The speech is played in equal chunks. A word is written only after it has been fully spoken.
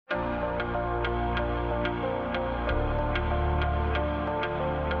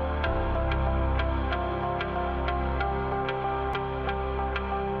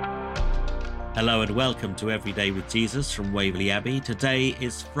Hello and welcome to Everyday with Jesus from Waverley Abbey. Today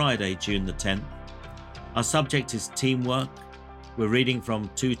is Friday, June the 10th. Our subject is teamwork. We're reading from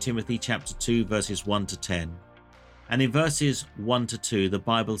 2 Timothy chapter 2 verses 1 to 10. And in verses 1 to 2, the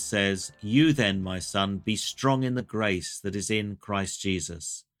Bible says, "You then, my son, be strong in the grace that is in Christ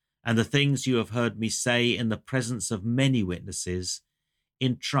Jesus, and the things you have heard me say in the presence of many witnesses,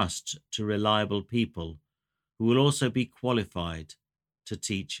 entrust to reliable people who will also be qualified to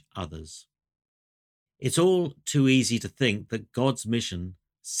teach others." It's all too easy to think that God's mission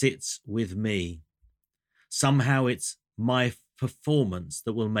sits with me. Somehow it's my performance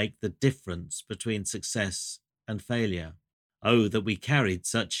that will make the difference between success and failure. Oh, that we carried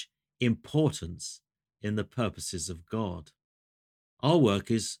such importance in the purposes of God. Our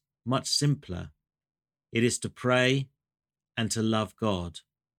work is much simpler. It is to pray and to love God,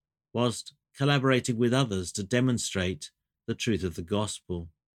 whilst collaborating with others to demonstrate the truth of the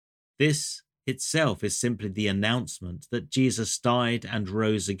gospel. This itself is simply the announcement that Jesus died and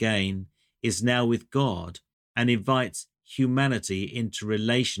rose again, is now with God, and invites humanity into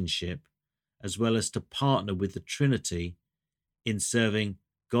relationship as well as to partner with the Trinity in serving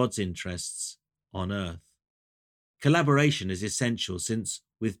God's interests on earth. Collaboration is essential since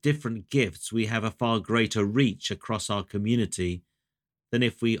with different gifts we have a far greater reach across our community than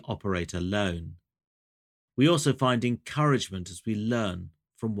if we operate alone. We also find encouragement as we learn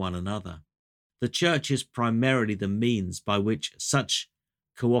from one another. The church is primarily the means by which such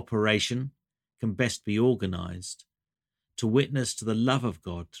cooperation can best be organised to witness to the love of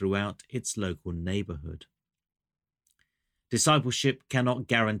God throughout its local neighbourhood. Discipleship cannot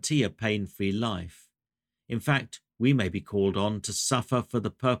guarantee a pain-free life. In fact, we may be called on to suffer for the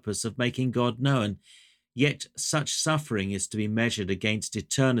purpose of making God known, yet such suffering is to be measured against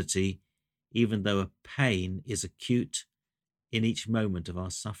eternity, even though a pain is acute in each moment of our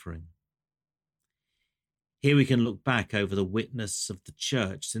suffering. Here we can look back over the witness of the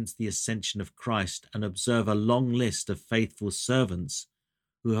church since the ascension of Christ and observe a long list of faithful servants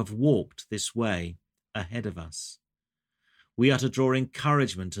who have walked this way ahead of us. We are to draw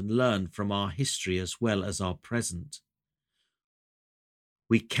encouragement and learn from our history as well as our present.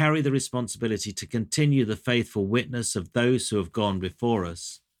 We carry the responsibility to continue the faithful witness of those who have gone before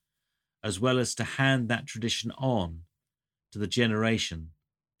us, as well as to hand that tradition on to the generation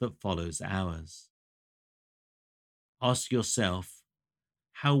that follows ours. Ask yourself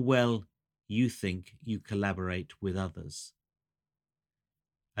how well you think you collaborate with others.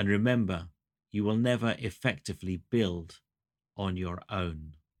 And remember, you will never effectively build on your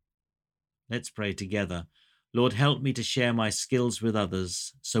own. Let's pray together. Lord, help me to share my skills with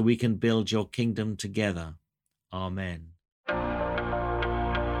others so we can build your kingdom together. Amen.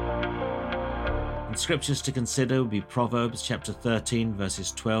 And scriptures to consider would be Proverbs chapter 13,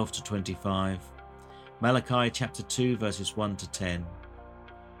 verses 12 to 25. Malachi chapter 2 verses 1 to 10,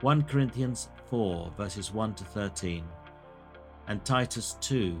 1 Corinthians 4 verses 1 to 13, and Titus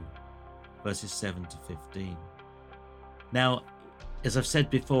 2 verses 7 to 15. Now, as I've said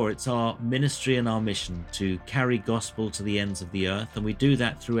before, it's our ministry and our mission to carry gospel to the ends of the earth, and we do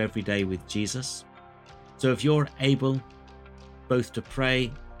that through Everyday with Jesus. So if you're able both to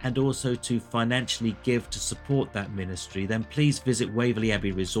pray and also to financially give to support that ministry, then please visit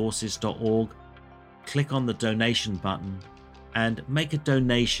waverleyabbeyresources.org. Click on the donation button and make a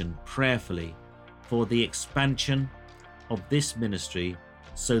donation prayerfully for the expansion of this ministry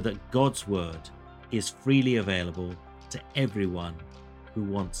so that God's word is freely available to everyone who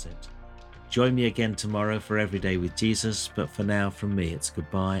wants it. Join me again tomorrow for Everyday with Jesus, but for now from me it's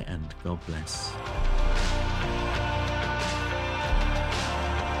goodbye and God bless.